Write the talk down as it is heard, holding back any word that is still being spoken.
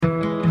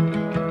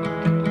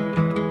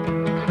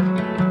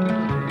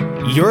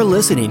You're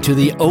listening to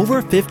the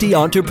Over 50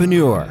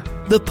 Entrepreneur,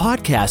 the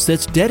podcast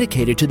that's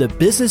dedicated to the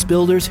business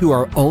builders who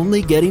are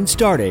only getting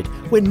started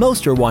when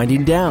most are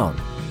winding down.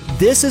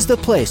 This is the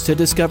place to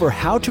discover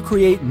how to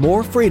create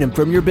more freedom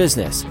from your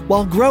business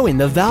while growing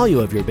the value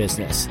of your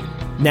business.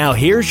 Now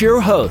here's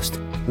your host,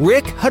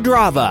 Rick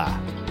Hadrava.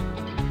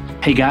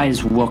 Hey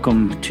guys,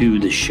 welcome to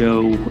the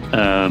show.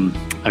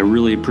 I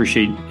really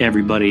appreciate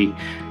everybody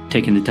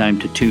taking the time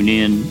to tune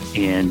in,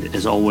 and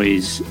as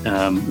always,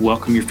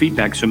 welcome your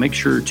feedback. So make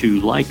sure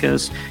to like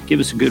us, give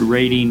us a good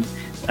rating,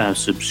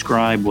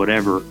 subscribe,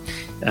 whatever.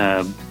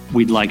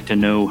 We'd like to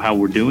know how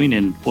we're doing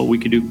and what we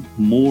could do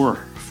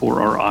more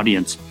for our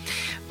audience.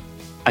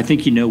 I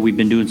think we've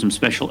been doing some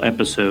special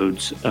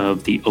episodes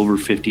of the Over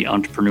 50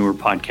 Entrepreneur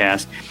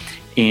podcast,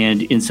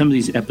 and in some of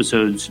these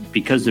episodes,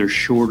 because they're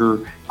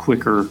shorter,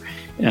 quicker,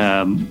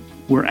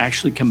 we're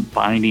actually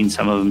combining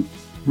some of them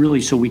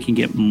really so we can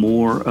get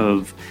more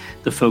of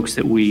the folks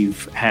that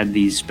we've had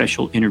these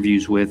special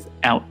interviews with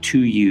out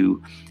to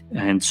you.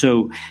 And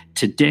so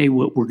today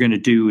what we're going to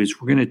do is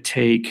we're going to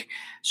take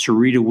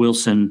Sarita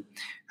Wilson,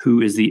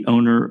 who is the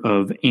owner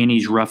of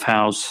Annie's Rough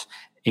House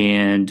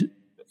and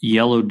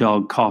Yellow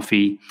Dog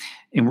Coffee,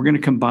 and we're going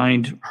to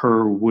combine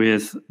her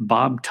with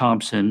Bob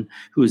Thompson,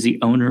 who is the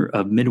owner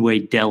of Midway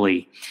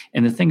Deli.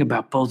 And the thing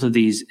about both of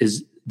these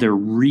is they're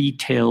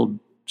retail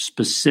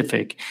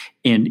specific,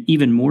 and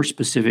even more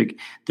specific,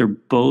 they're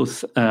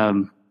both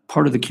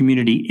part of the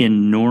community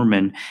in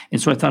Norman.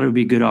 And so I thought it would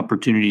be a good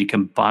opportunity to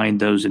combine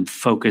those and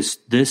focus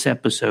this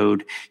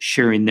episode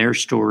sharing their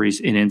stories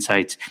and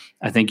insights.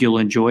 I think you'll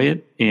enjoy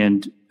it.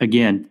 And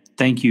again,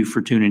 thank you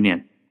for tuning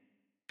in.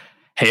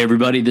 Hey,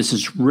 everybody, this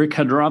is Rick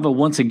Hadrava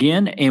once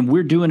again, and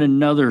we're doing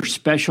another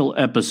special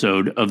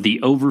episode of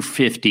the Over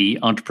 50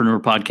 Entrepreneur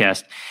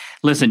Podcast.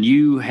 Listen,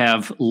 you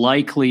have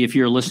likely, if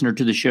you're a listener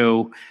to the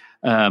show,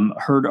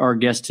 heard our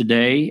guest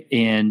today,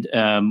 and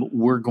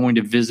we're going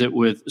to visit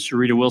with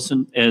Sarita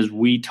Wilson as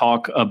we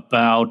talk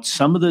about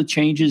some of the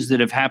changes that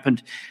have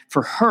happened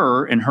for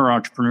her and her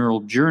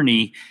entrepreneurial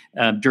journey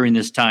during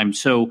this time.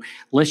 So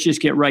let's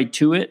just get right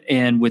to it.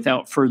 And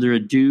without further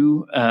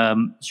ado,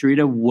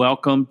 Sarita,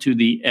 welcome to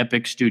the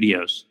Epic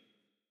Studios.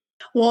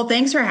 Well,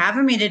 thanks for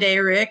having me today,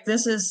 Rick.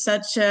 This is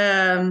such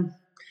an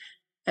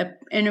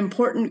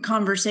important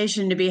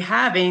conversation to be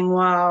having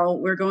while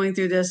we're going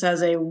through this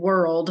as a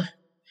world.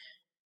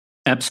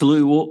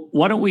 Absolutely. Well,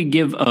 why don't we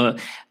give a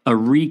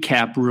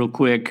recap real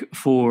quick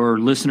for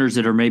listeners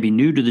that are maybe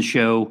new to the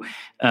show,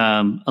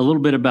 a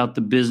little bit about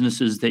the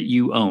businesses that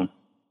you own.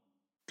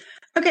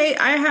 Okay.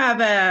 I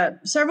have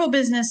several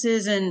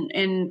businesses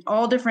in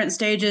all different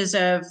stages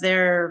of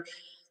their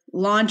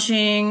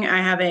launching.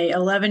 I have a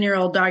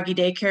 11-year-old doggy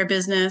daycare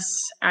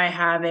business. I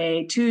have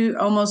a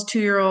almost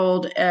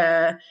 2-year-old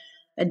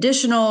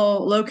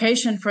additional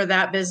location for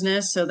that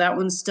business. So that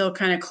one's still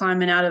kind of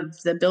climbing out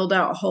of the build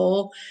out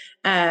hole.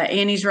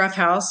 Annie's Rough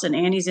House and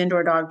Annie's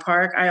Indoor Dog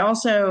Park. I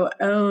also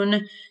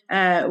own,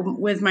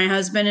 with my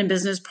husband and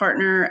business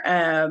partner,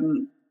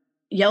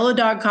 Yellow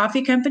Dog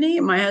Coffee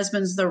Company. My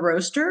husband's the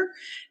roaster,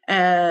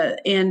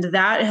 and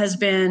that has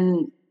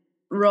been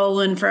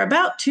rolling for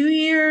about 2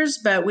 years,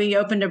 but we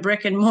opened a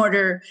brick and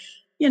mortar,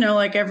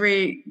 like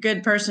every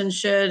good person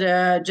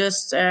should,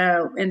 just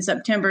in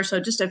September. So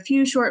just a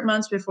few short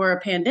months before a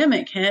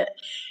pandemic hit.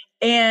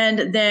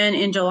 And then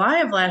in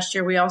July of last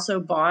year, we also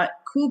bought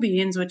Cool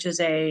Beans, which is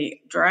a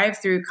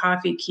drive-through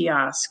coffee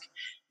kiosk.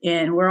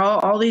 And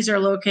all these are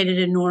located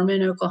in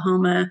Norman,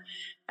 Oklahoma.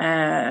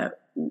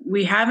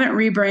 We haven't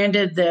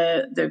rebranded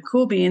the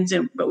Cool Beans,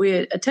 but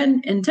we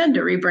intend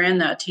to rebrand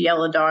that to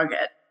Yellow Dog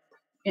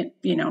in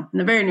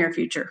the very near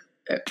future.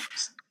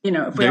 If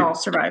we all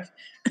survive.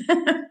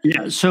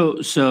 Yeah.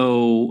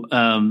 So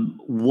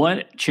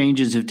what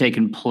changes have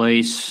taken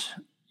place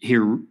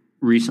here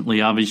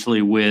recently, obviously,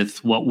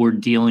 with what we're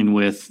dealing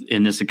with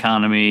in this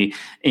economy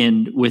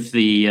and with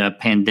the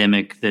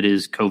pandemic that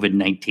is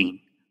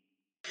COVID-19?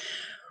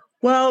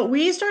 Well,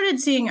 we started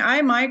seeing,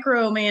 I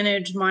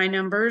micromanage my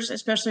numbers,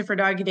 especially for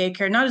doggy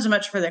daycare, not as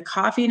much for the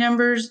coffee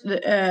numbers,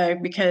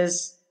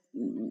 because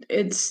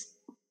it's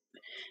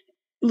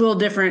a little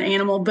different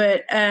animal,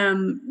 but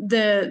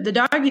the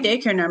doggy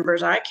daycare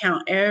numbers I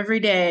count every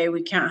day.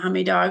 We count how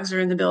many dogs are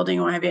in the building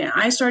and what have you. And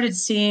I started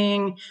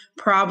seeing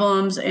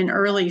problems in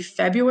early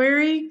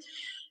February.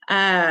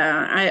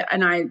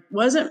 I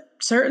wasn't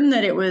certain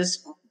that it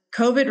was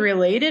COVID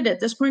related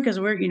at this point because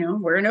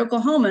we're in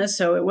Oklahoma,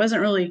 so it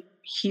wasn't really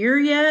here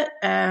yet.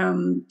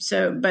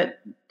 But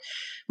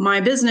my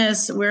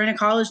business, we're in a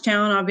college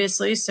town,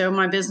 obviously, so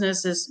my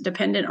business is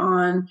dependent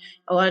on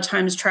a lot of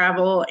times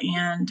travel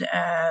and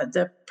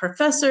the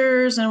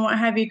professors and what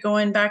have you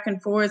going back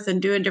and forth and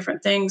doing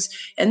different things.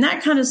 And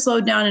that kind of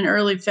slowed down in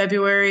early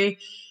February.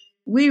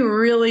 We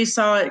really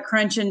saw it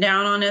crunching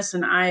down on us,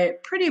 and I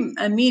pretty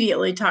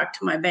immediately talked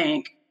to my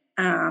bank.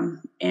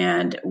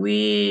 And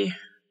we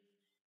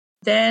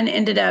then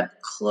ended up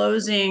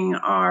closing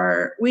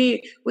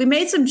we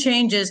made some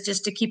changes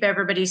just to keep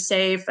everybody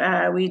safe.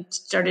 We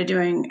started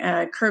doing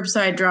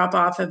curbside drop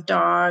off of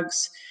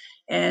dogs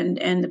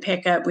and the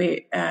pickup.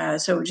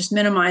 So we just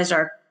minimized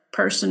our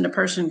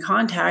person-to-person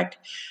contact.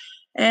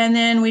 And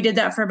then we did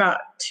that for about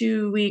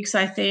 2 weeks,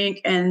 I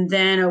think. And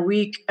then a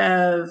week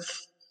of,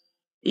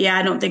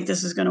 I don't think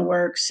this is going to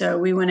work. So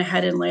we went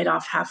ahead and laid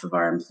off half of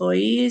our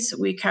employees.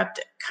 We kept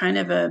kind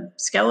of a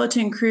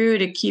skeleton crew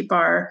to keep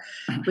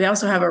we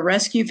also have a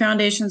rescue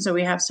foundation. So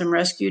we have some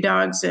rescue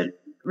dogs that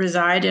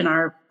reside in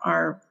our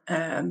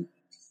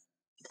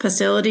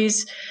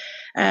facilities.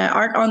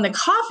 On the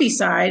coffee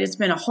side, it's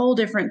been a whole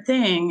different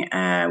thing.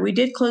 We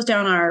did close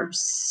down our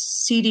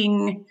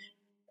seating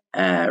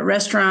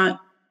restaurant,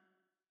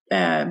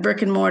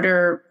 brick and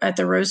mortar at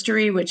the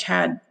Roastery, which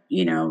had,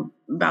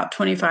 about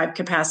 25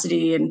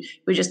 capacity. And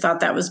we just thought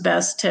that was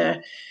best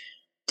to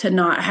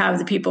not have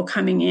the people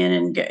coming in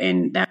and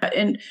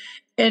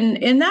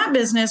in that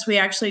business, we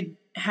actually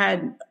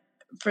had,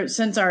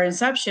 since our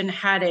inception,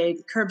 had a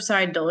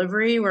curbside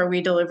delivery where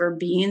we deliver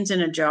beans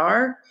in a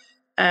jar.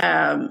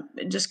 It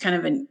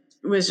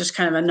was just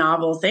kind of a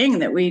novel thing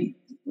that we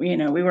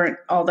weren't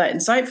all that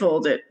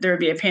insightful that there would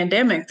be a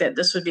pandemic that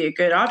this would be a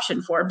good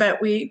option for,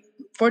 but we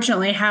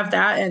fortunately have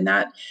that. And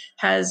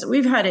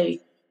we've had a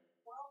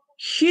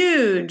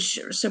huge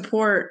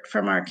support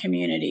from our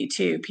community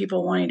too.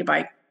 People wanting to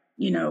buy,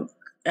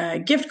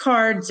 gift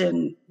cards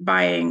and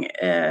buying,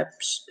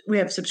 we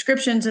have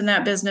subscriptions in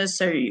that business.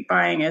 So you're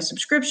buying a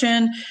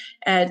subscription,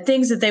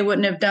 things that they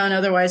wouldn't have done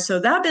otherwise. So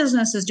that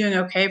business is doing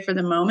okay for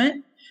the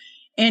moment.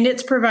 And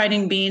it's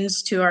providing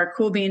beans to our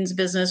Cool Beans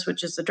business,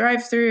 which is the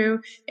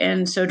drive-through.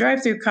 And so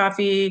drive-through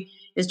coffee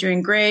is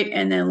doing great.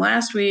 And then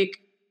last week,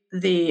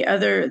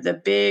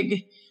 the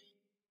big,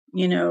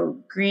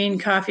 green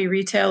coffee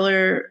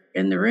retailer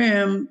in the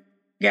room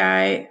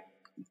guy,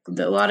 a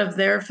lot of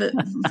their,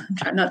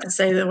 try not to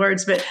say the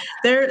words, but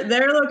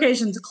their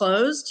locations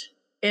closed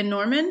in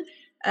Norman,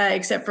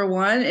 except for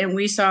one, and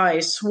we saw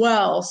a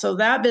swell. So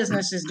that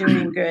business is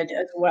doing good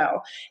as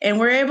well. And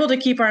we're able to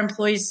keep our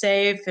employees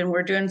safe, and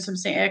we're doing some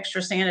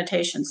extra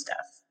sanitation stuff.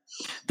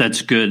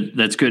 That's good.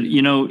 That's good.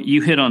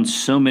 You hit on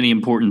so many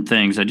important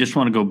things. I just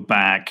want to go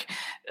back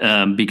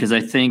because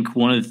I think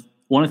one of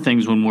the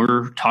things when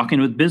we're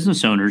talking with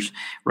business owners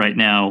right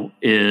now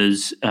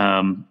is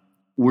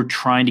we're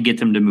trying to get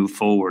them to move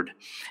forward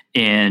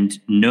and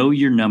know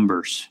your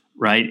numbers,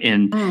 right?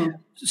 And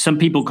some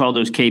people call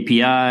those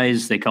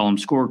KPIs, they call them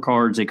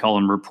scorecards, they call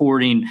them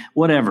reporting,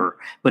 whatever.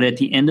 But at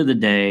the end of the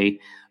day,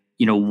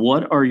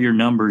 what are your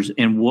numbers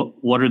and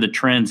what are the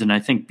trends? And I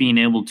think being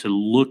able to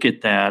look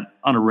at that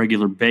on a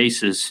regular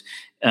basis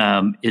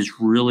is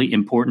really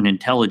important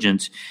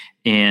intelligence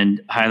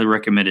and highly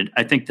recommended.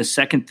 I think the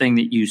second thing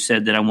that you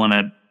said that I want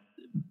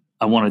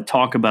to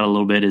talk about a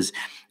little bit is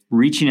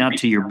reaching out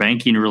to your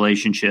banking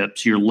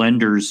relationships, your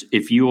lenders.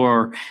 If you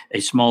are a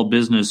small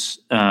business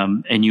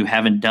and you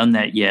haven't done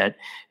that yet,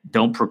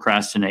 don't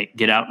procrastinate.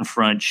 Get out in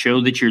front.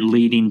 Show that you're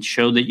leading.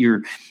 Show that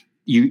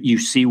you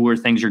see where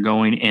things are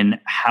going and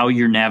how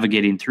you're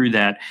navigating through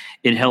that.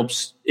 It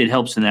helps in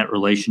that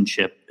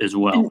relationship as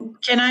well.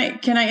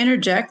 And can I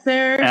interject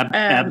there?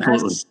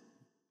 Absolutely.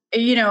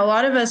 A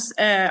lot of us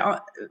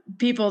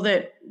people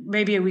that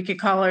maybe we could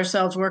call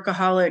ourselves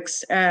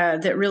workaholics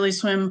that really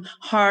swim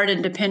hard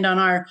and depend on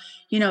our,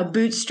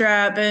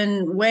 bootstrap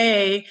and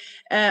way.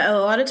 A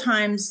lot of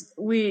times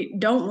we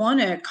don't want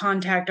to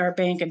contact our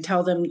bank and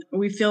tell them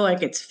we feel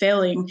like it's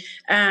failing.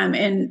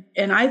 And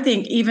I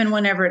think even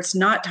whenever it's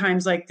not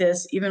times like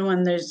this, even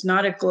when there's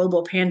not a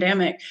global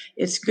pandemic,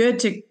 it's good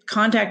to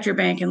contact your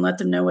bank and let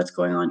them know what's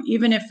going on.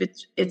 Even if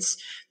it's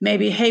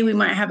maybe, hey, we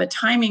might have a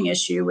timing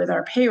issue with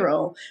our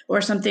payroll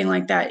or something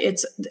like that.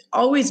 It's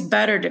always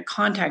better to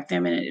contact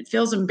them, and it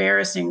feels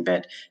embarrassing,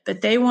 but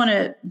they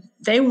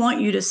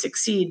want you to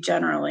succeed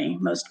generally,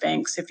 most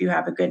banks, if you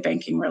have a good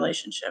banking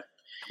relationship.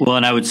 Well,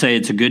 and I would say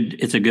it's a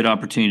good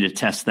opportunity to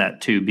test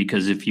that too,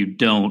 because if you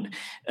don't,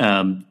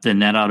 then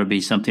that ought to be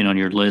something on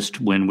your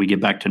list when we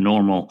get back to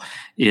normal,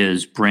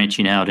 is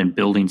branching out and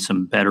building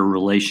some better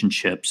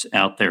relationships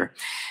out there.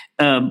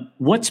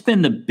 What's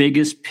been the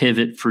biggest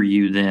pivot for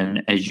you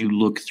then, as you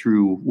look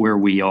through where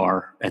we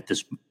are at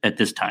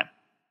this time?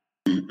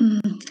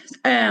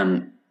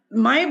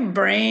 My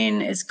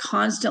brain is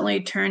constantly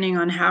turning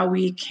on how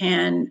we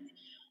can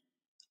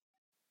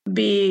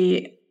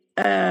be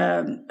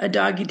a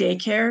doggy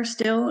daycare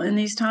still in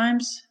these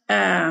times.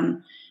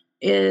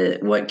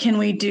 What can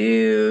we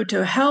do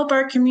to help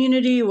our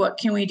community? What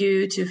can we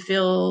do to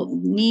fill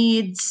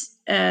needs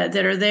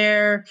that are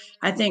there?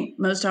 I think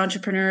most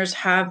entrepreneurs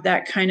have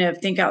that kind of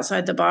think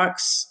outside the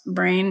box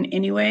brain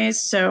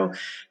anyways. So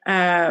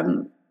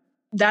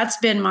that's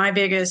been my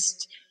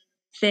biggest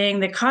thing.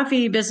 The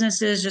coffee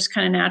businesses just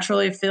kind of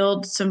naturally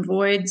filled some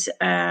voids.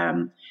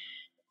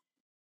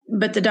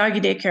 But the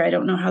doggy daycare, I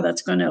don't know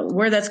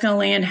where that's going to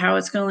land, how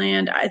it's going to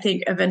land. I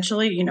think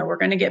eventually, we're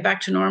going to get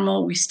back to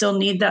normal. We still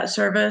need that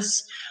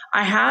service.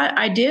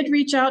 I did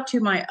reach out to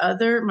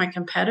my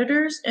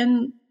competitors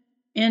in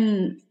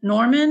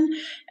Norman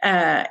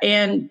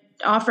and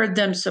offered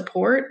them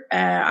support.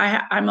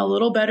 I'm a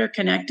little better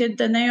connected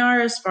than they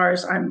are, as far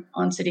as I'm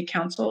on city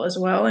council as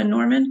well in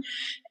Norman.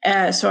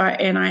 So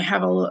I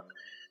have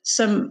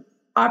some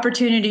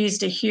opportunities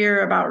to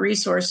hear about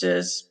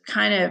resources,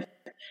 kind of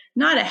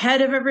not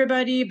ahead of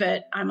everybody,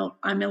 but I'm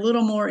a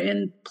little more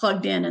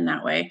plugged in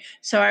that way.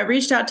 So I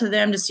reached out to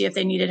them to see if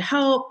they needed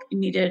help,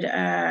 needed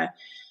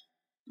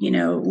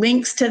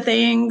links to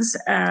things.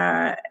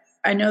 I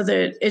know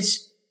that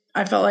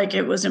I felt like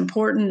it was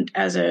important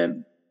as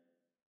a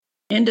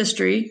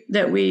industry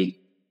that we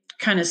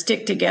kind of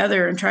stick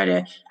together and try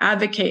to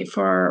advocate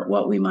for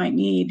what we might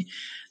need.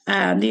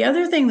 The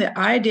other thing that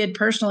I did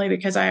personally,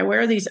 because I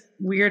wear these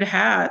weird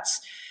hats,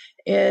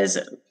 is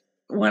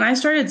when I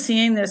started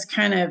seeing this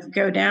kind of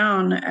go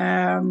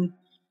down,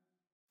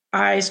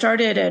 I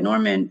started at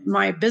Norman,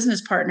 my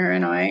business partner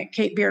and I,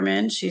 Kate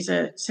Bierman, she's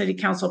a city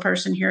council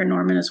person here in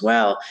Norman as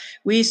well.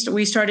 We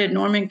started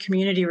Norman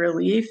Community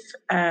Relief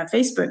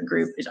Facebook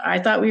group. I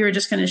thought we were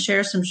just going to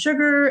share some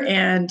sugar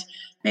and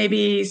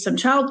maybe some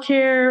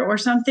childcare or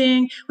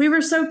something. We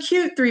were so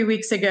cute 3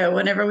 weeks ago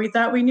whenever we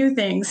thought we knew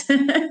things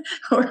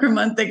or a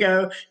month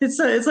ago.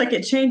 It's like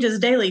it changes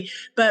daily.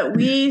 But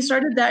we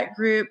started that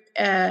group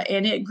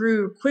and it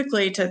grew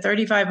quickly to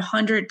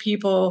 3,500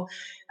 people.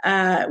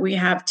 We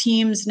have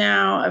teams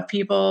now of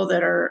people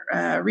that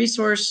are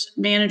resource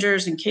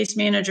managers and case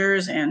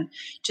managers and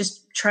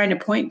just trying to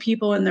point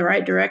people in the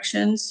right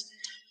directions.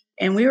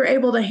 And we were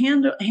able to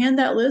hand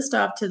that list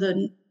off to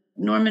the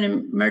Norman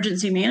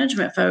emergency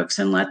management folks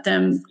and let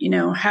them,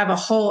 have a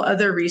whole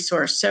other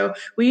resource. So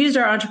we used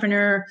our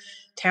entrepreneur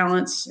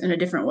talents in a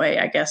different way,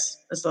 I guess,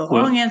 is the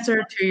long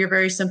answer to your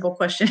very simple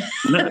question.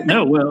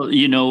 No, well,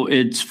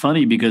 it's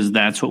funny because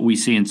that's what we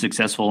see in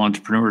successful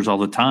entrepreneurs all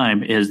the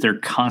time is they're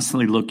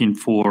constantly looking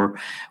for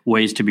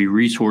ways to be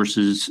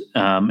resources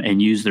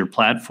and use their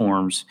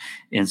platforms.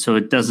 And so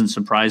it doesn't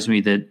surprise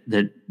me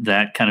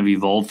that kind of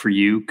evolved for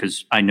you,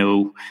 because I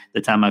know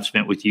the time I've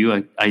spent with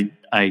you,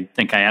 I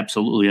think I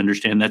absolutely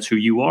understand that's who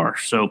you are.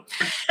 So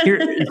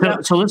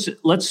so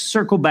let's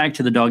circle back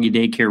to the doggy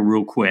daycare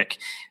real quick.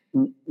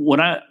 What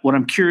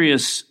I'm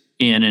curious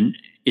in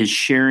is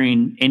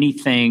sharing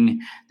anything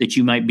that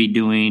you might be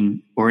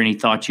doing or any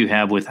thoughts you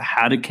have with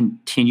how to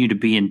continue to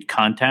be in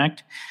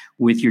contact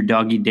with your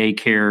doggy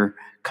daycare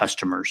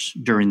customers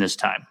during this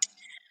time.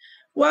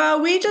 Well,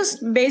 we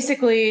just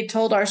basically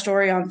told our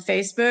story on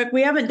Facebook.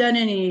 We haven't done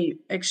any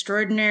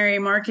extraordinary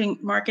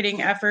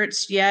marketing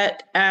efforts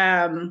yet.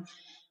 I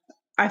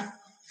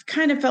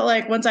kind of felt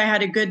like once I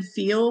had a good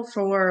feel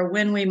for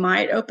when we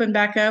might open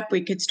back up,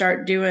 we could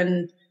start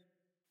doing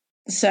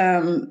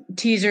some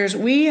teasers.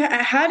 We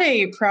had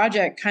a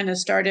project kind of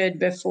started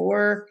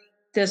before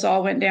this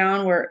all went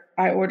down where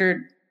I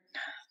ordered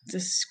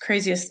this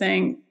craziest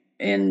thing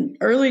in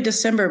early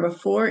December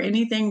before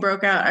anything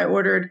broke out. I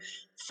ordered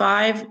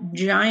 5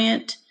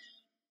 giant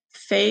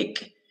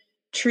fake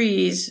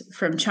trees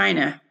from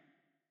China.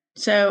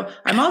 So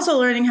I'm also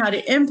learning how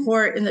to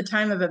import in the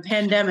time of a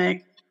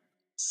pandemic.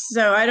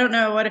 So I don't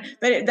know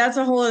but that's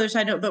a whole other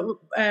side note. But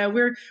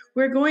we're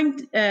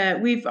going.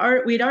 We'd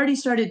already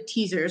started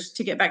teasers,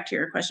 to get back to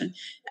your question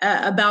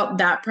about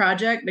that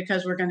project,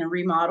 because we're going to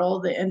remodel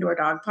the indoor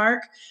dog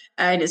park,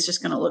 and it's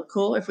just going to look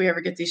cool if we ever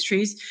get these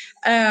trees.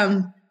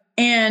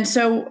 And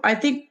so I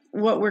think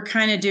what we're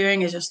kind of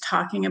doing is just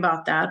talking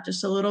about that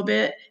just a little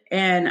bit.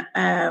 And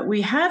I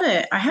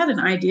had an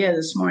idea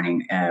this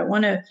morning.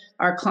 One of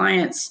our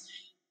clients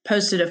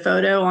posted a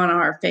photo on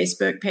our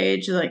Facebook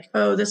page, like,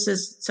 oh, this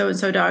is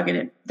so-and-so dog,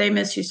 and they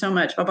miss you so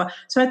much, blah, blah.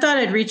 So I thought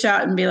I'd reach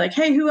out and be like,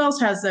 hey, who else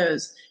has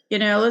those?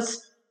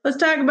 Let's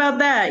talk about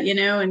that,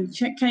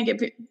 and kind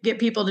of get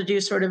people to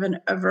do sort of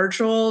a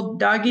virtual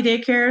doggy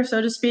daycare,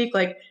 so to speak.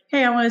 Like,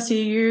 hey, I want to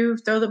see you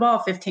throw the ball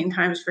 15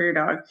 times for your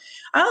dog.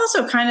 I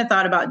also kind of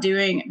thought about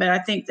doing, but I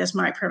think this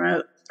might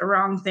promote the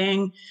wrong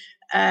thing,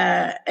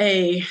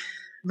 a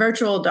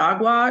virtual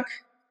dog walk.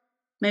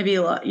 Maybe,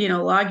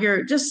 log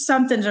just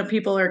something so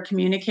people are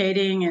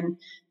communicating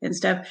and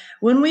stuff.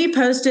 When we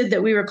posted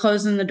that we were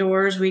closing the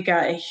doors, we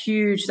got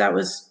that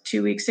was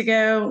 2 weeks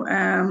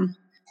ago,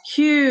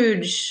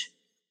 huge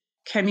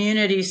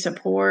community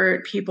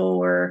support. People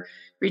were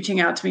reaching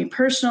out to me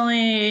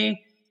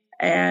personally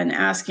and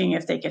asking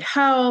if they could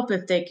help,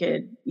 if they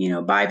could,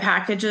 buy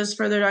packages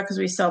for their dog, because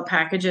we sell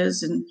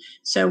packages. And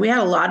so we had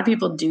a lot of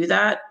people do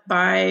that,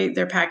 buy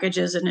their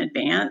packages in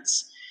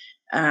advance.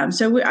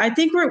 So I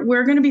think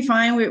we're going to be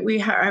fine. We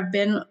have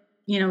been,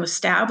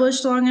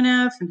 established long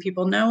enough, and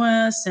people know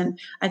us. And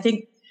I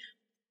think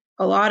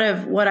a lot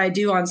of what I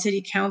do on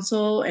city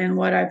council and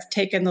what I've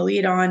taken the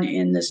lead on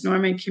in this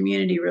Norman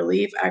Community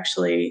Relief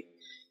actually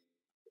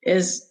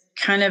is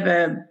kind of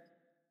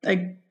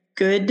a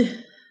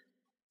good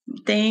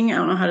thing. I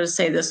don't know how to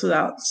say this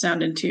without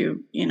sounding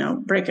too,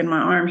 breaking my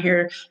arm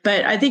here,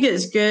 but I think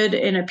it's good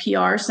in a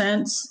PR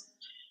sense,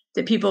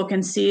 that people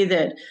can see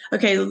that,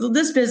 okay,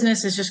 this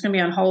business is just going to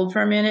be on hold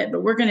for a minute,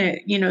 but we're going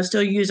to,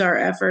 still use our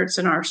efforts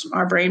and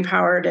our brain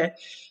power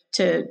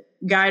to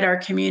guide our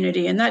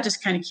community. And that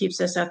just kind of keeps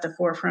us at the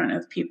forefront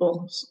of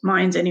people's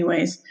minds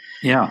anyways.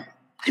 Yeah.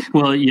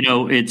 Well,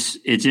 it's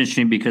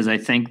interesting, because I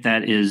think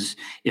that is,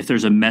 if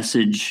there's a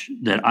message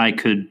that I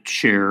could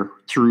share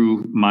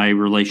through my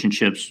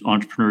relationships,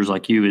 entrepreneurs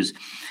like you, is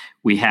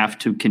we have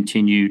to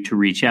continue to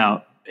reach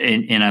out.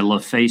 And I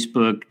love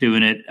Facebook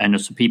doing it. I know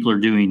some people are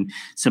doing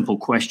simple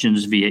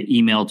questions via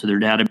email to their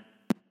database,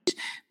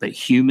 but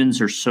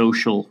humans are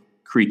social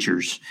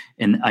creatures.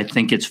 And I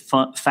think it's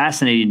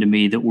fascinating to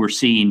me that we're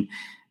seeing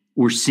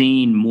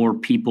more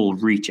people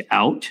reach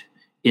out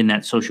in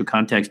that social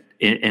context.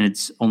 And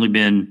it's only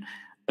been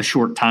a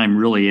short time,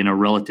 really, in a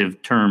relative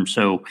term.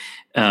 So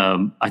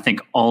I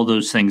think all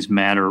those things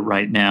matter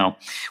right now.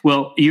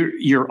 Well,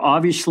 you're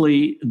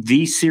obviously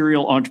the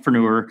serial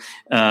entrepreneur.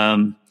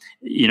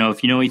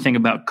 If you know anything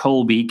about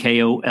Kolbe,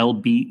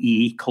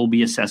 Kolbe,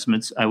 Kolbe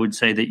Assessments, I would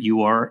say that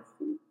you are,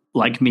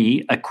 like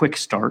me, a quick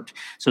start.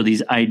 So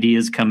these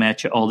ideas come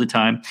at you all the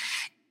time.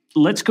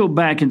 Let's go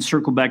back and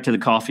circle back to the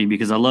coffee,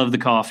 because I love the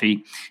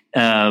coffee.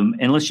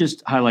 And let's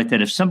just highlight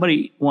that. If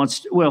somebody wants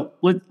to,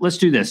 let's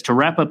do this to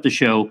wrap up the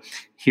show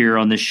here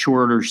on this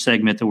shorter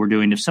segment that we're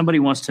doing. If somebody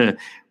wants to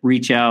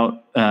reach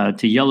out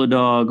to Yellow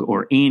Dog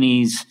or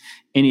Annie's,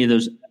 any of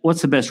those,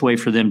 what's the best way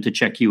for them to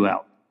check you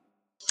out?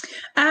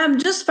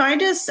 Just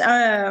find us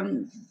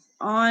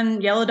on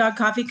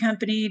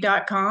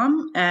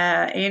yellowdogcoffeecompany.com,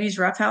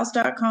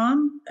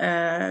 anniesroughhouse.com,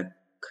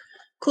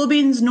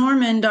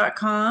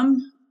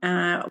 coolbeansnorman.com.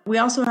 We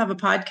also have a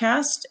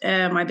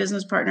podcast. My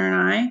business partner and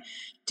I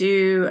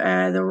do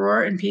the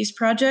Roar and Peace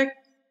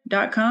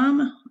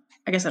Project.com.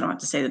 I guess I don't have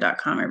to say the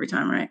 .com every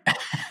time, right?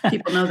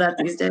 People know that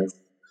these days.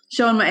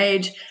 Showing my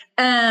age.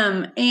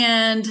 And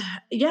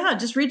yeah,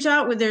 just reach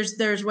out with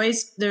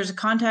there's a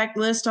contact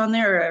list on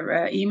there, or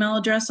an email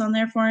address on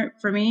there for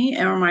me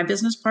or my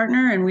business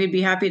partner, and we'd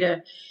be happy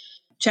to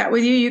chat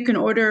with you. You can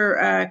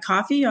order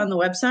coffee on the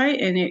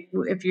website, and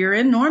if you're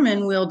in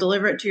Norman, we'll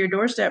deliver it to your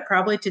doorstep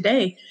probably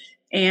today.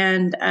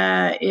 And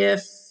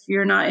if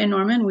you're not in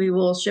Norman, we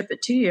will ship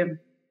it to you.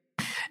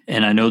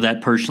 And I know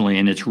that personally,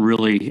 and it's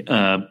really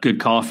good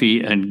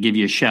coffee, and give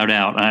you a shout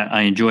out.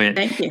 I enjoy it.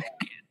 Thank you.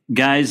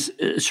 Guys,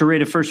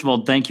 Sarita, first of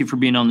all, thank you for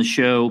being on the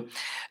show.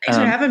 Thanks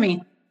for having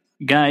me.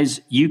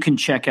 Guys, you can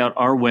check out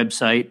our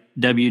website,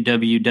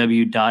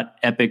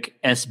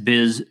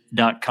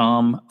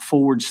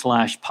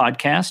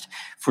 www.epicsbiz.com/podcast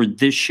for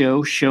this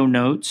show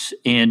notes,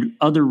 and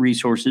other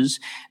resources.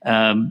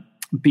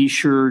 Be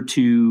sure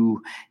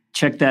to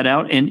check that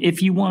out. And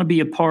if you want to be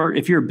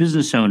if you're a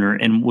business owner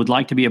and would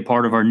like to be a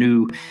part of our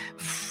new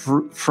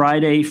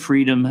Friday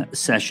Freedom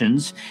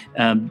Sessions,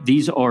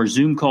 these are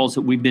Zoom calls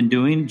that we've been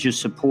doing, just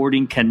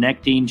supporting,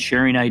 connecting,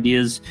 sharing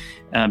ideas,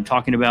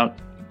 talking about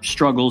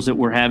struggles that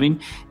we're having.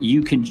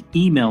 You can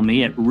email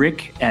me at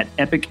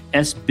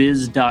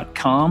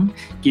rick@epicsbiz.com.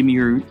 Give me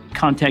your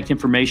contact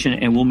information,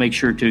 and we'll make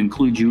sure to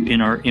include you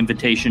in our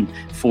invitation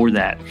for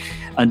that.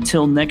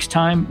 Until next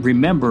time,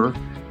 remember,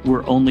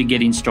 we're only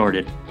getting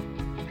started.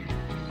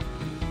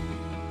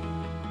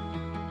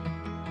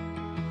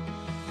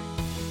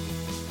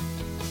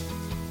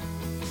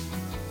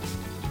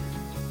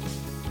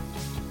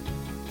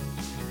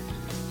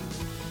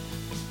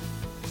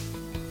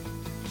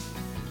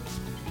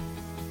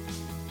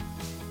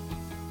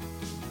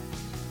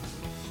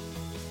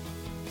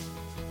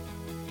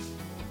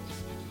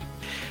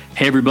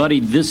 Hey, everybody,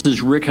 this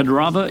is Rick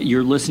Hadrava.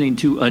 You're listening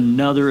to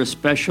another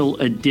special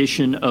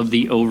edition of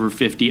the Over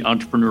 50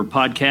 Entrepreneur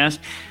Podcast.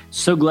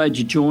 So glad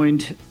you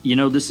joined. You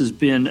know, this has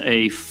been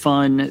a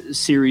fun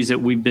series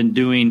that we've been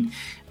doing.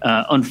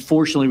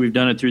 Unfortunately, we've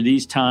done it through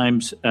these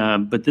times,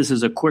 but this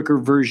is a quicker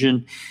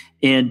version.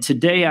 And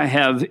today I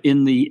have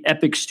in the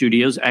Epic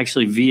Studios,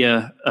 actually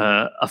via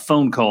a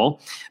phone call,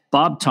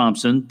 Bob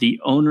Thompson,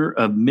 the owner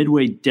of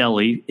Midway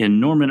Deli in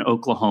Norman,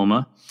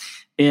 Oklahoma.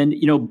 And,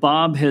 you know,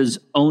 Bob has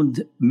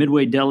owned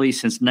Midway Deli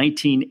since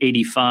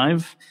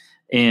 1985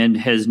 and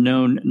has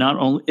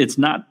it's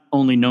not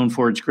only known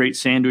for its great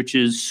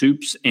sandwiches,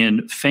 soups,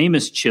 and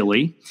famous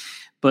chili,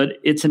 but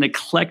it's an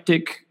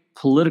eclectic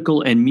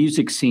political and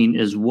music scene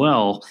as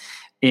well.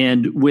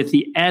 And with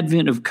the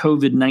advent of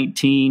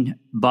COVID-19,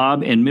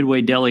 Bob and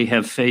Midway Deli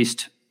have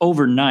faced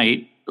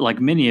overnight,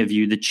 like many of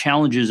you, the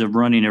challenges of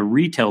running a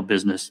retail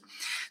business.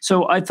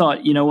 So I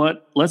thought, you know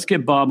what, let's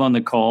get Bob on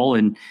the call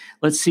and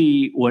let's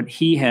see what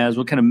he has,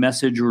 what kind of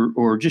message,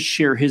 or just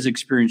share his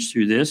experience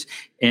through this.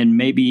 And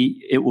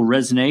maybe it will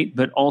resonate,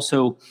 but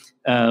also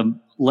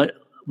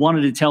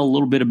wanted to tell a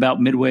little bit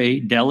about Midway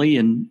Deli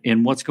and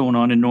what's going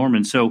on in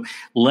Norman. So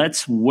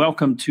let's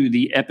welcome to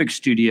the Epic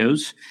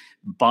Studios,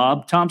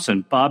 Bob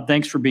Thompson. Bob,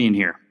 thanks for being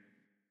here.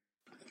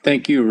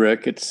 Thank you,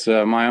 Rick. It's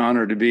my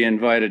honor to be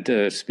invited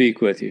to speak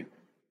with you.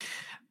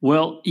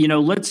 Well, you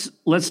know, let's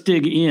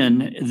dig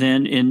in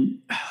then. In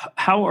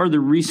how are the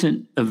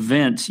recent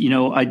events? You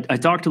know, I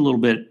talked a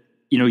little bit.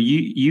 You know,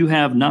 you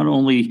have not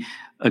only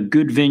a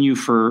good venue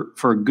for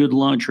a good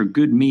lunch or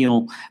good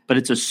meal, but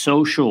it's a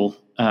social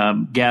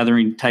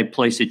gathering type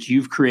place that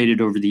you've created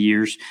over the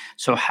years.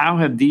 So, how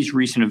have these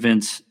recent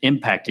events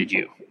impacted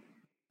you?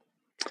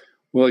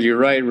 Well, you're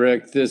right,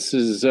 Rick. This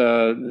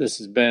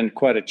has been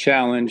quite a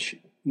challenge.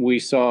 We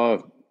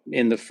saw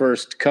in the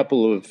first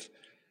couple of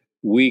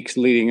weeks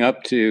leading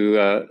up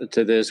to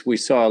this, we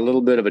saw a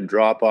little bit of a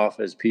drop off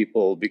as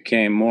people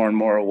became more and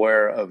more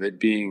aware of it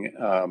being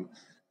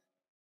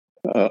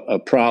a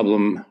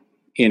problem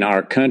in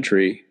our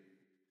country,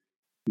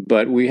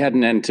 but we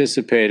hadn't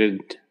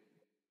anticipated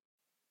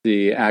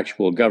the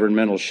actual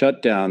governmental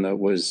shutdown that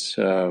was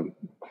the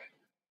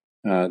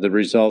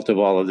result of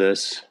all of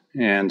this.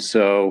 And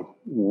so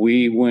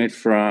we went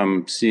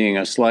from seeing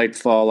a slight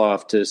fall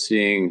off to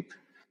seeing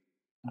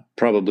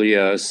probably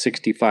a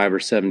 65 or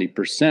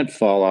 70%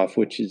 fall off,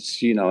 which is,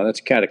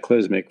 that's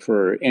cataclysmic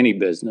for any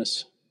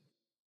business.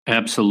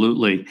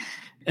 Absolutely.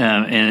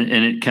 And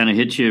it kind of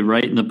hits you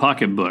right in the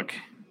pocketbook.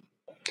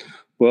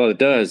 Well, it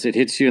does. It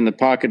hits you in the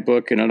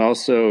pocketbook, and it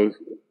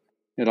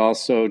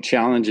also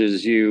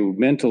challenges you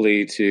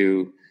mentally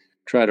to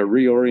try to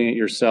reorient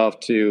yourself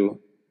to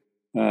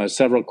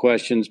several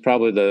questions.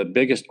 Probably the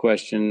biggest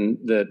question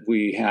that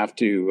we have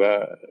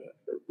to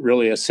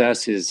really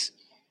assess is,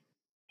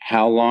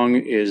 how long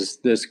is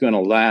this going to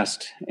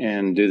last?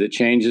 And do the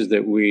changes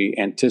that we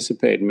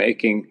anticipate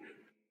making,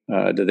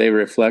 do they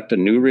reflect a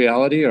new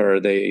reality, or are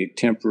they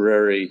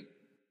temporary?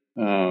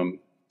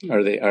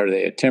 Are they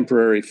a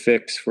temporary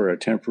fix for a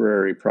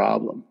temporary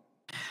problem?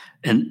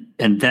 And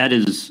that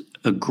is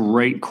a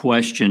great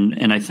question,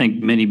 and I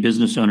think many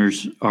business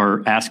owners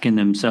are asking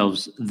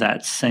themselves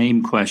that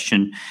same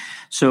question.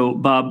 So,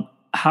 Bob,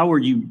 how are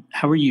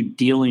you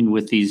dealing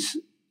with these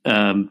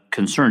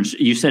concerns?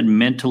 You said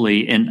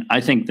mentally, and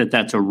I think that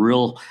that's a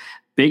real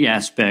big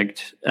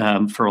aspect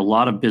for a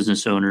lot of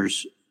business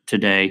owners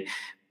today.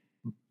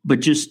 But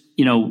just,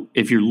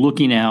 if you're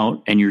looking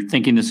out and you're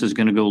thinking this is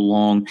going to go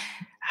long,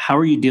 how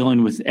are you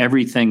dealing with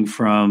everything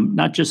from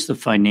not just the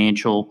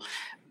financial,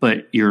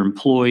 but your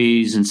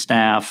employees and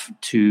staff,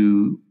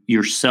 to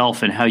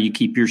yourself, and how you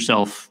keep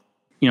yourself,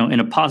 in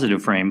a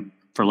positive frame,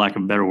 for lack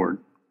of a better word?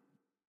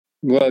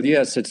 Well,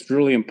 yes, it's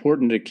really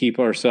important to keep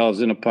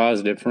ourselves in a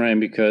positive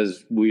frame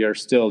because we are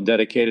still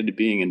dedicated to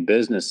being in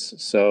business.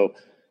 So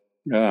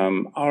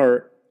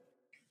our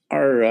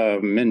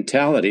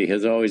mentality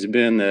has always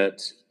been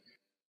that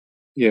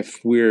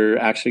if we're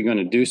actually going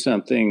to do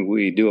something,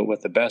 we do it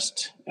with the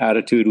best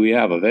attitude we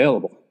have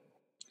available.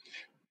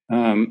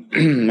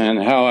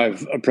 And how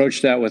I've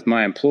approached that with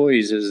my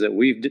employees is that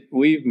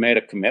we've made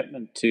a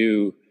commitment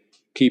to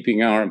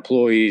keeping our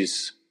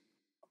employees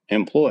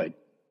employed.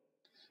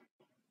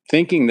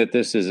 Thinking that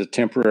this is a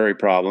temporary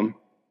problem,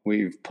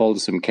 we've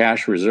pulled some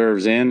cash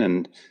reserves in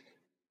and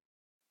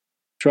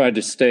tried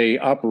to stay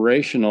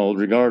operational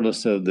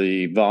regardless of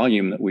the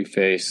volume that we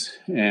face.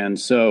 And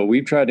so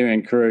we've tried to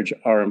encourage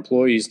our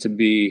employees to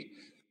be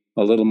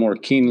a little more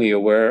keenly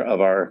aware of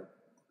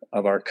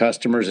our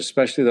customers,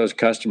 especially those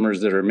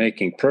customers that are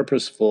making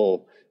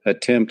purposeful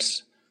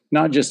attempts,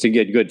 not just to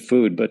get good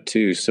food, but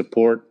to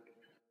support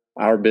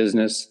our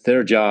business,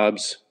 their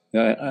jobs.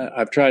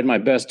 I've tried my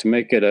best to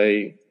make it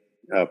a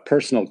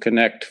personal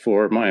connect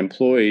for my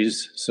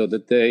employees so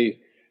that they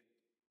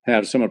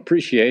have some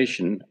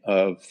appreciation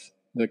of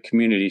the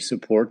community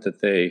support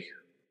that they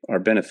are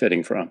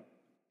benefiting from.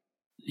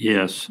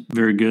 Yes,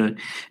 very good.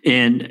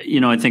 And,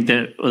 I think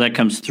that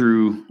comes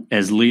through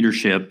as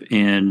leadership,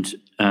 and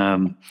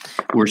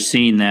we're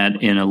seeing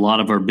that in a lot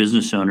of our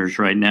business owners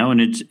right now,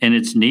 and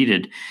it's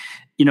needed.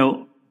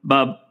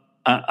 Bob,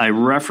 I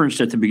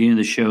referenced at the beginning of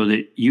the show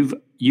that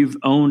you've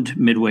owned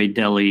Midway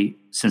Deli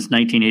since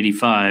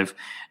 1985.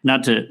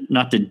 Not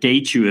to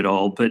date you at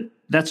all, but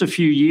that's a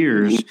few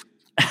years.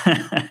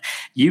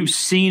 You've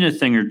seen a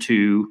thing or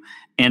two,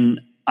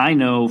 and I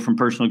know from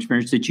personal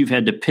experience that you've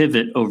had to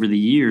pivot over the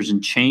years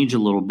and change a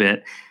little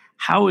bit.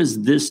 How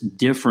is this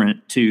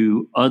different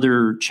to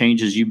other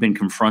changes you've been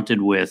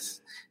confronted with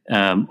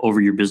over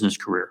your business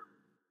career?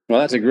 Well,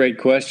 that's a great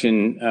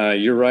question.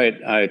 You're right.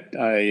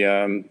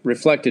 I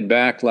reflected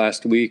back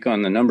last week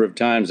on the number of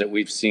times that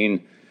we've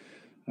seen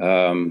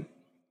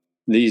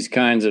these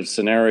kinds of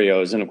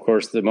scenarios. And of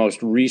course, the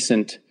most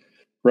recent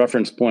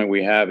reference point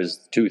we have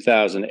is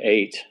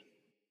 2008.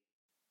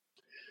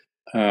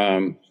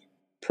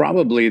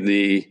 Probably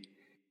the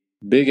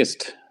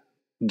biggest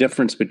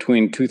difference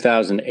between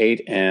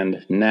 2008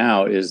 and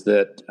now is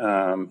that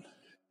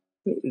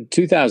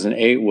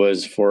 2008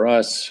 was for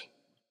us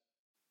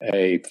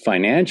a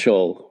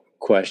financial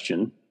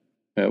question.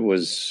 It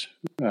was,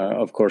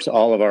 of course,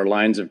 all of our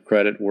lines of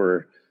credit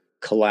were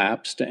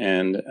collapsed,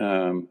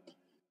 and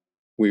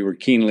we were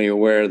keenly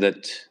aware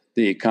that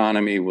the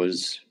economy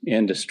was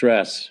in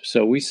distress.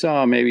 So we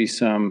saw maybe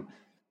some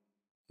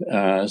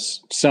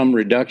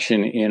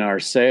reduction in our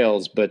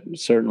sales, but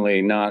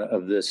certainly not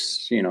of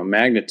this,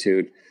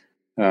 magnitude.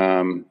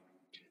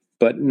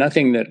 But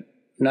nothing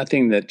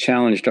that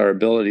challenged our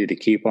ability to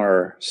keep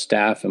our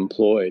staff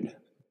employed.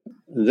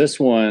 This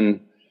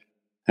one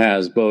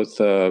has both,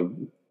 it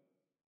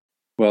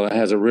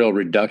has a real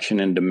reduction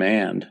in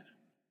demand,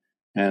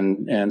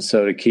 and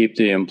so to keep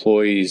the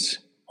employees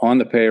on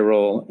the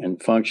payroll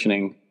and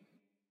functioning,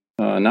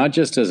 not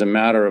just as a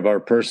matter of our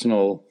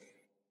personal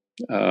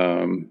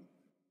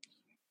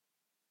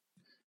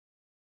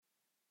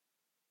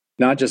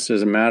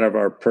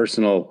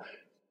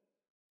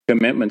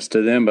commitments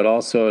to them, but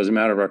also as a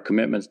matter of our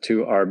commitments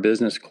to our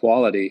business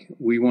quality.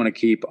 We want to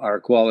keep our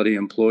quality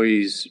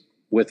employees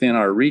within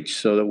our reach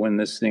so that when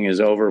this thing is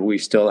over, we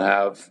still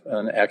have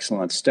an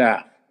excellent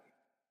staff.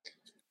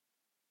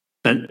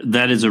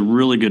 That is a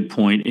really good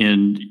point.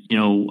 And,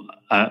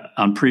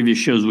 on previous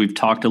shows, we've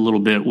talked a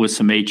little bit with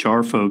some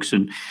HR folks,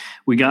 and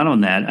we got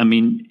on that. I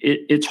mean,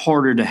 it's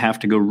harder to have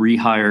to go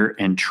rehire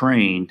and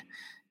train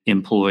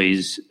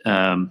employees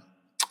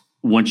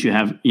once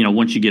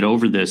you get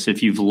over this,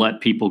 if you've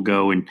let people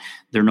go and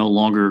they're no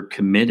longer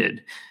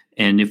committed.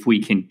 And if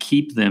we can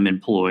keep them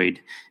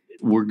employed,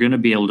 we're going to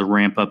be able to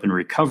ramp up and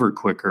recover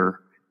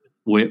quicker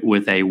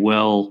with a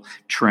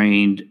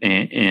well-trained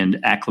and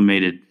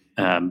acclimated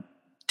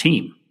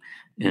team.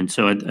 And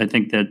so I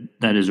think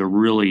that is a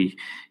really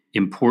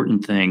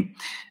important thing.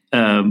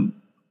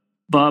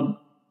 Bob,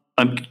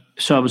 I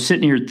was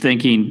sitting here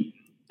thinking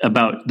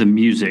about the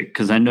music,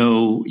 because I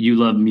know you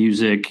love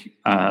music.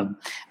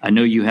 I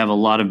know you have a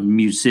lot of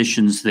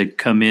musicians that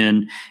come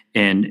in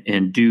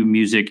and do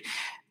music.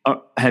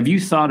 Have you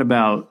thought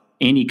about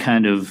any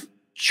kind of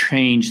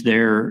change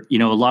there? A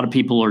lot of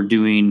people are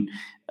doing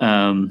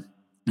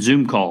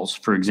Zoom calls,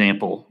 for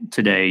example,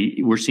 today.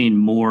 We're seeing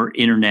more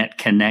internet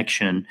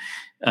connection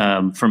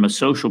from a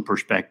social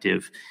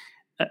perspective.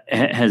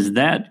 Has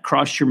that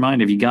crossed your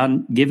mind? Have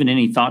you given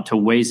any thought to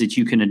ways that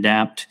you can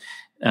adapt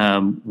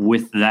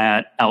with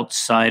that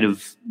outside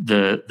of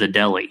the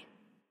deli?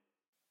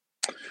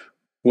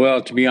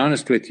 Well, to be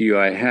honest with you,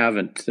 I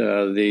haven't.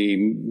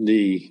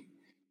 The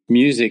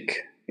music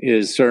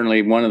is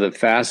certainly one of the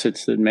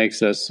facets that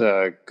makes us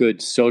a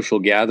good social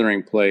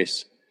gathering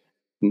place.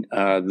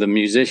 The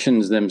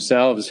musicians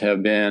themselves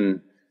have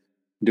been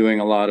doing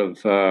a lot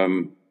of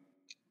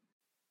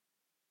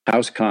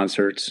house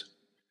concerts.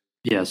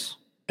 Yes.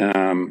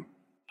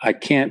 I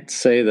can't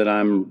say that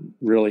I'm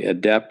really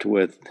adept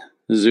with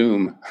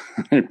Zoom.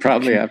 I'd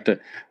probably have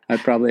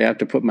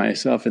to put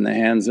myself in the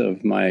hands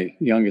of my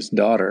youngest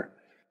daughter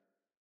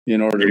in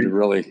order to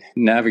really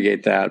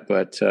navigate that.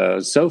 But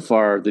so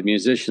far, the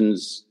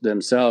musicians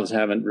themselves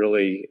haven't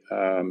really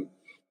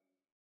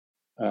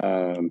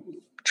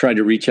tried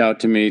to reach out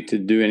to me to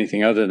do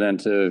anything other than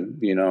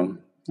to,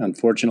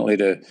 unfortunately,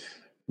 to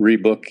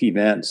rebook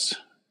events.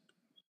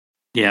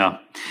 Yeah.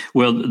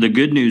 Well, the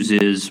good news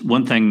is,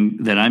 one thing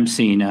that I'm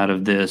seeing out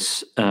of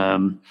this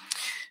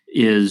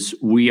is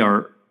we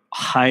are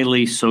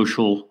highly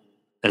social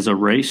as a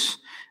race.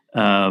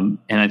 And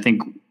I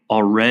think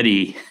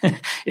already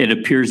it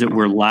appears that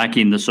we're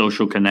lacking the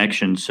social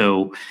connection.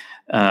 So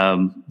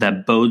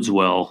that bodes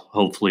well,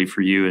 hopefully, for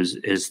you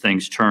as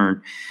things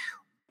turn.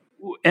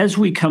 As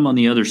we come on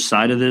the other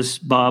side of this,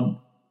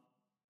 Bob,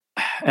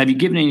 have you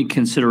given any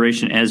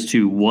consideration as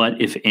to what,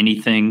 if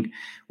anything,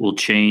 will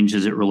change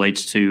as it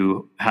relates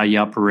to how you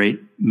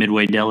operate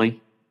Midway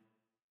Deli?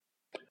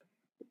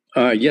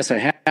 Yes,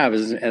 I have.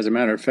 As a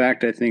matter of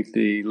fact, I think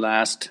the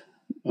last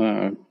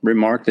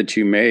remark that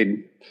you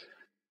made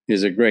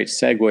is a great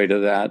segue to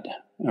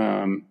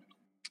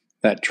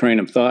that train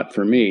of thought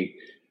for me,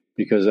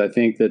 because I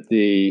think that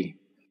the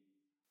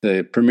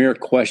premier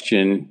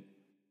question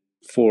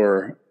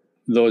for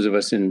those of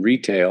us in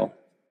retail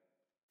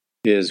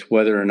is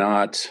whether or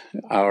not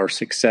our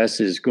success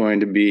is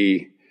going to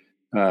be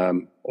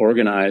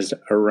organized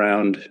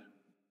around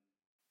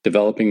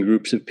developing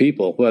groups of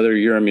people, whether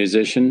you're a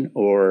musician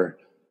or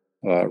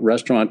a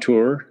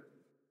restaurateur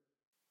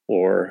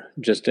or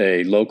just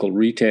a local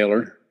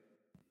retailer.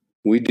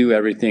 We do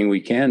everything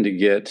we can to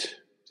get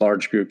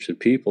large groups of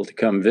people to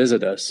come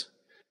visit us,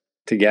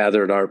 to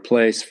gather at our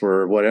place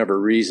for whatever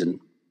reason.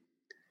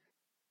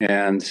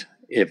 And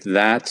if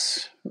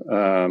that's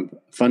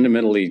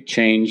fundamentally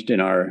changed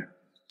in our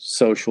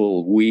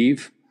social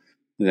weave,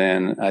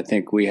 then I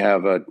think we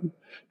have a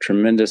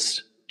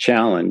tremendous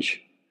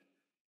challenge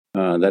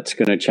that's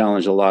going to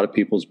challenge a lot of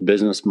people's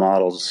business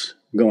models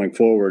going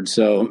forward.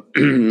 So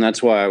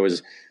that's why I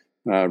was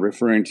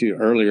referring to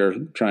earlier,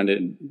 trying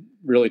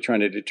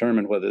to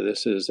determine whether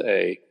this is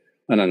an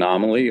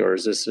anomaly or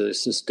is this a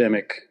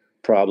systemic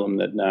problem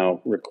that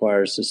now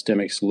requires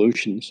systemic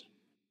solutions.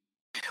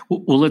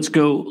 Well, let's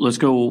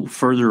go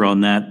further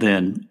on that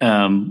then.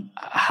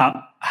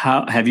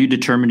 How have you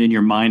determined in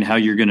your mind how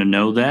you're going to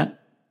know that?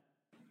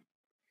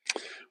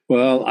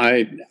 Well,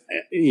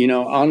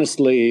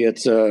 honestly,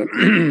 it's a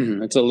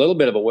little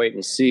bit of a wait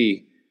and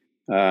see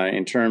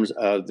in terms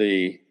of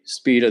the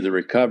speed of the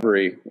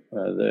recovery.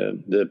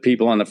 The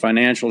people on the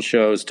financial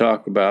shows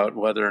talk about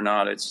whether or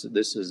not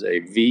this is a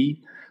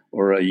V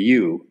or a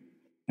U,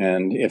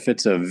 and if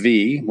it's a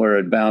V where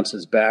it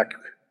bounces back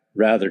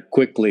rather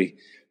quickly,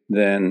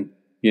 then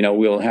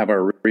we'll have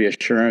our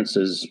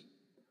reassurances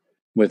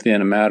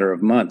within a matter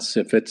of months.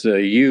 If it's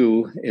a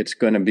U, it's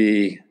going to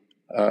be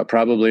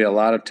probably a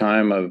lot of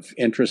time of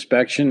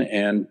introspection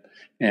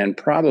and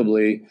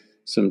probably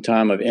some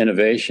time of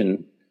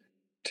innovation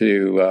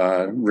to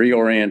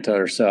reorient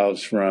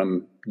ourselves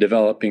from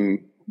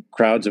developing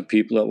crowds of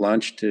people at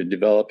lunch to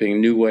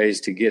developing new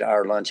ways to get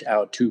our lunch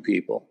out to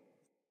people.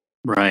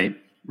 Right.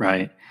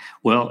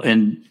 Well,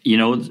 and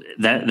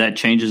that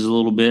changes a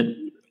little bit,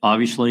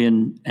 obviously,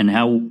 and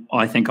how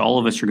I think all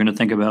of us are going to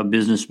think about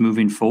business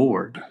moving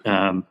forward.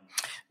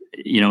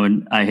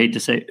 and I hate to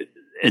say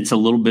it's a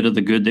little bit of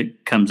the good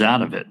that comes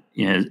out of it.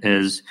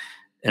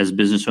 As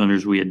business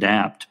owners, we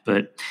adapt.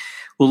 But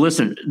well,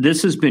 listen,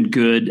 this has been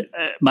good.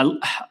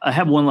 I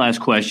have one last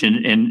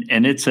question,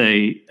 and it's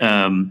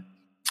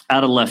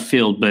out of left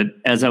field, but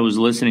as I was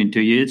listening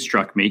to you, it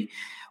struck me.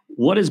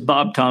 What is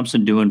Bob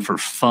Thompson doing for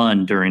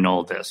fun during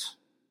all this?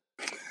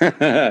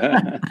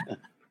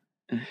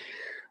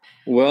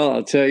 Well,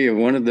 I'll tell you,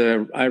 one of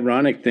the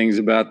ironic things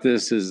about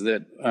this is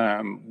that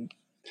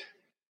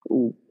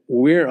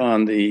we were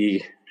on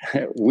the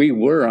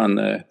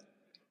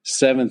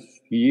 7th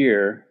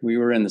year. We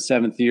were in the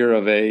 7th year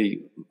of a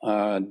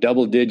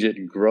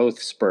double-digit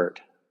growth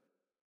spurt.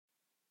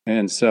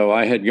 And so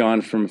I had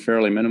gone from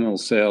fairly minimal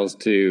sales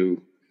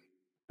to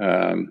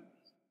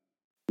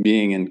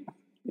being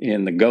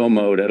in the go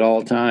mode at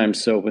all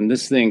times. So when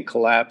this thing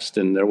collapsed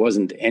and there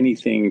wasn't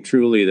anything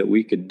truly that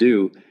we could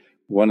do,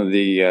 one of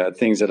the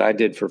things that I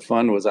did for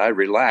fun was I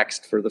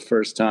relaxed for the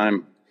first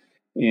time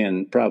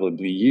in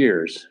probably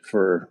years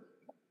for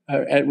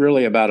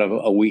really about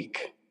a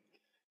week.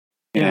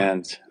 Yeah.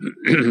 And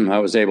I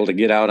was able to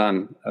get out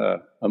on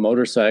a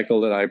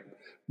motorcycle that I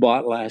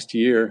bought last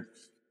year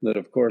that,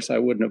 of course, I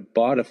wouldn't have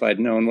bought if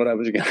I'd known what I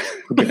was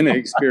going to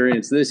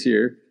experience this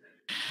year.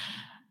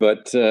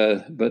 But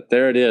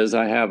there it is.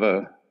 I have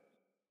a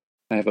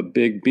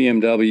big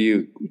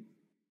BMW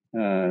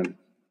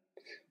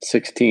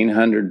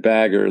 1600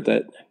 bagger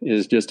that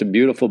is just a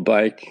beautiful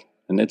bike,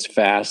 and it's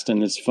fast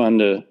and it's fun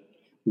to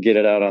get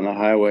it out on the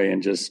highway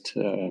and just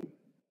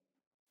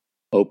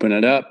open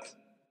it up,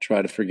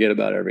 try to forget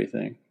about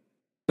everything.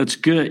 That's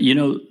good.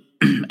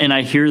 And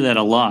I hear that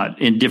a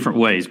lot in different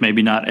ways.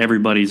 Maybe not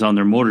everybody's on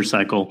their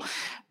motorcycle,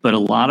 but a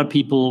lot of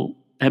people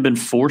have been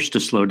forced to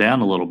slow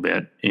down a little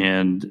bit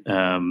and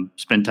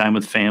spend time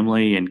with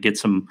family and get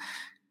some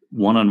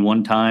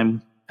one-on-one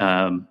time.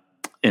 And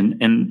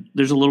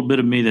there's a little bit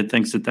of me that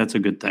thinks that that's a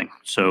good thing.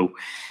 So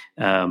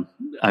I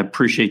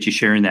appreciate you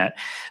sharing that.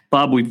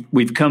 Bob,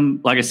 we've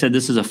come, like I said,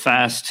 this is a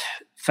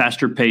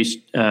faster paced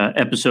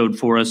episode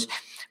for us.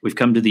 We've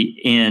come to the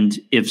end.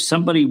 If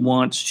somebody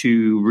wants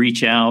to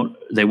reach out,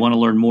 they want to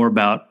learn more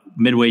about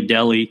Midway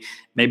Deli,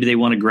 maybe they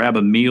want to grab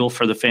a meal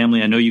for the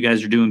family. I know you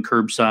guys are doing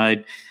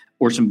curbside,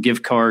 or some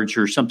gift cards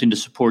or something to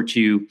support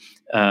you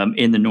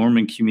in the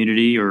Norman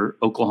community or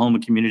Oklahoma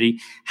community.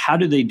 How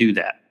do they do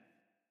that?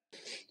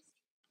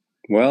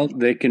 Well,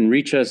 they can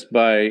reach us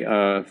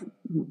by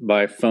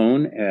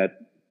phone at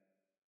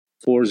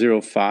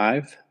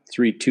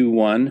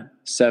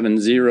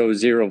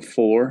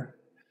 405-321-7004.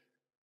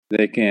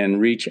 They can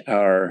reach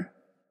our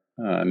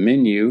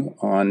menu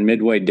on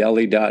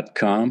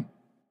midwaydeli.com.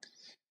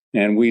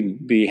 And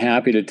we'd be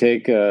happy to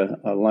take a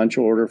lunch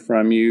order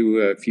from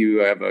you if you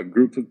have a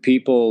group of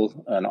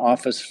people, an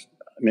office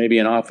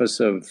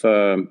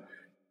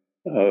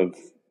of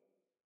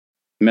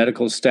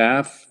medical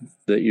staff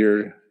that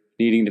you're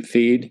needing to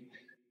feed.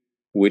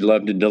 We'd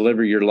love to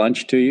deliver your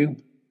lunch to you.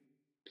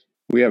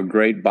 We have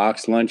great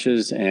box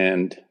lunches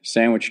and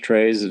sandwich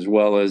trays, as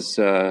well as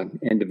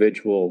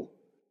individual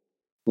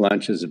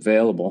lunches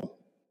available.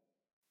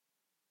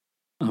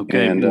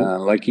 Okay. And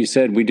like you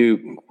said, we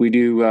do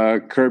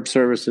curb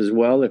service as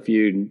well. If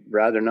you'd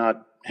rather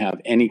not have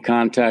any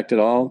contact at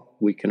all,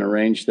 we can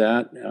arrange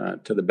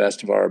that to the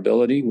best of our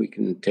ability. We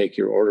can take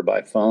your order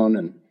by phone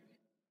and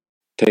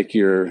take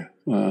your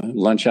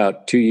lunch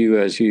out to you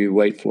as you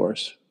wait for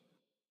us.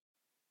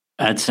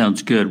 That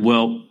sounds good.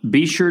 Well,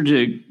 be sure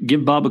to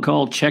give Bob a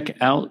call. Check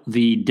out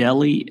the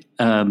deli.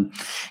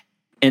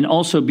 And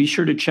also be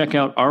sure to check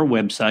out our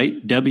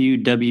website,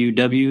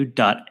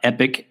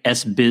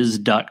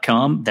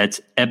 www.epicsbiz.com.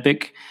 That's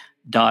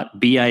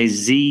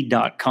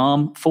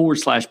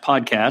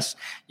epic.biz.com/podcast.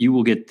 You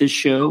will get this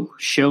show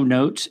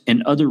notes,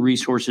 and other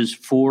resources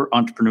for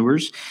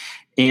entrepreneurs.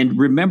 And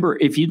remember,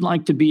 if you'd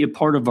like to be a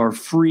part of our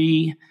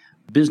free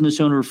Business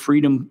Owner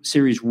Freedom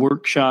Series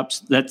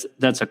workshops, that's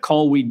a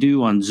call we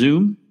do on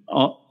Zoom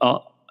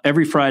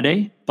every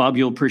Friday. Bob,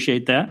 you'll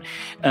appreciate that.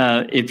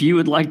 If you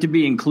would like to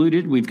be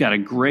included, we've got a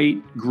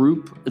great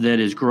group that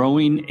is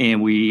growing,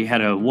 and we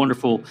had a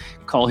wonderful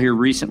call here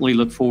recently.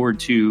 Look forward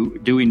to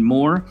doing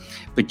more.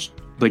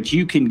 But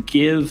you can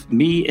give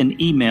me an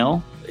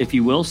email, if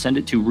you will. Send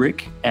it to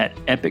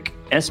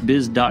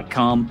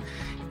rick@epicsbiz.com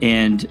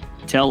and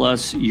tell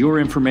us your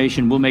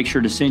information. We'll make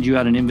sure to send you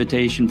out an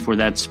invitation for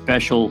that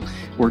special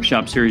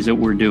workshop series that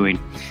we're doing.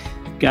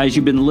 Guys,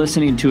 you've been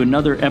listening to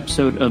another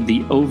episode of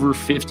the Over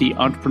 50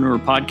 Entrepreneur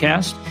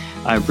Podcast.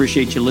 I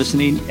appreciate you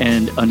listening.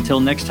 And until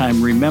next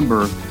time,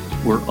 remember,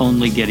 we're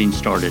only getting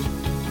started.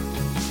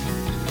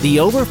 The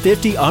Over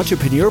 50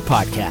 Entrepreneur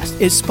Podcast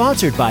is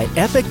sponsored by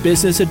Epic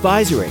Business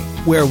Advisory,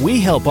 where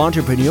we help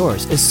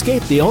entrepreneurs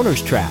escape the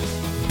owner's trap,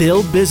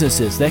 build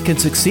businesses that can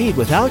succeed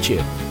without you,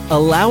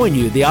 allowing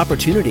you the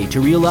opportunity to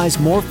realize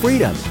more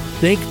freedom,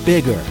 think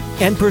bigger,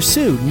 and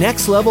pursue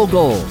next-level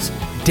goals.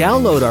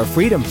 Download our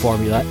freedom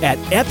formula at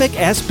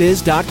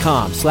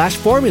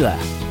epicsbiz.com/formula.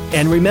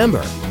 And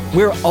remember,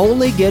 we're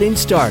only getting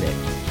started.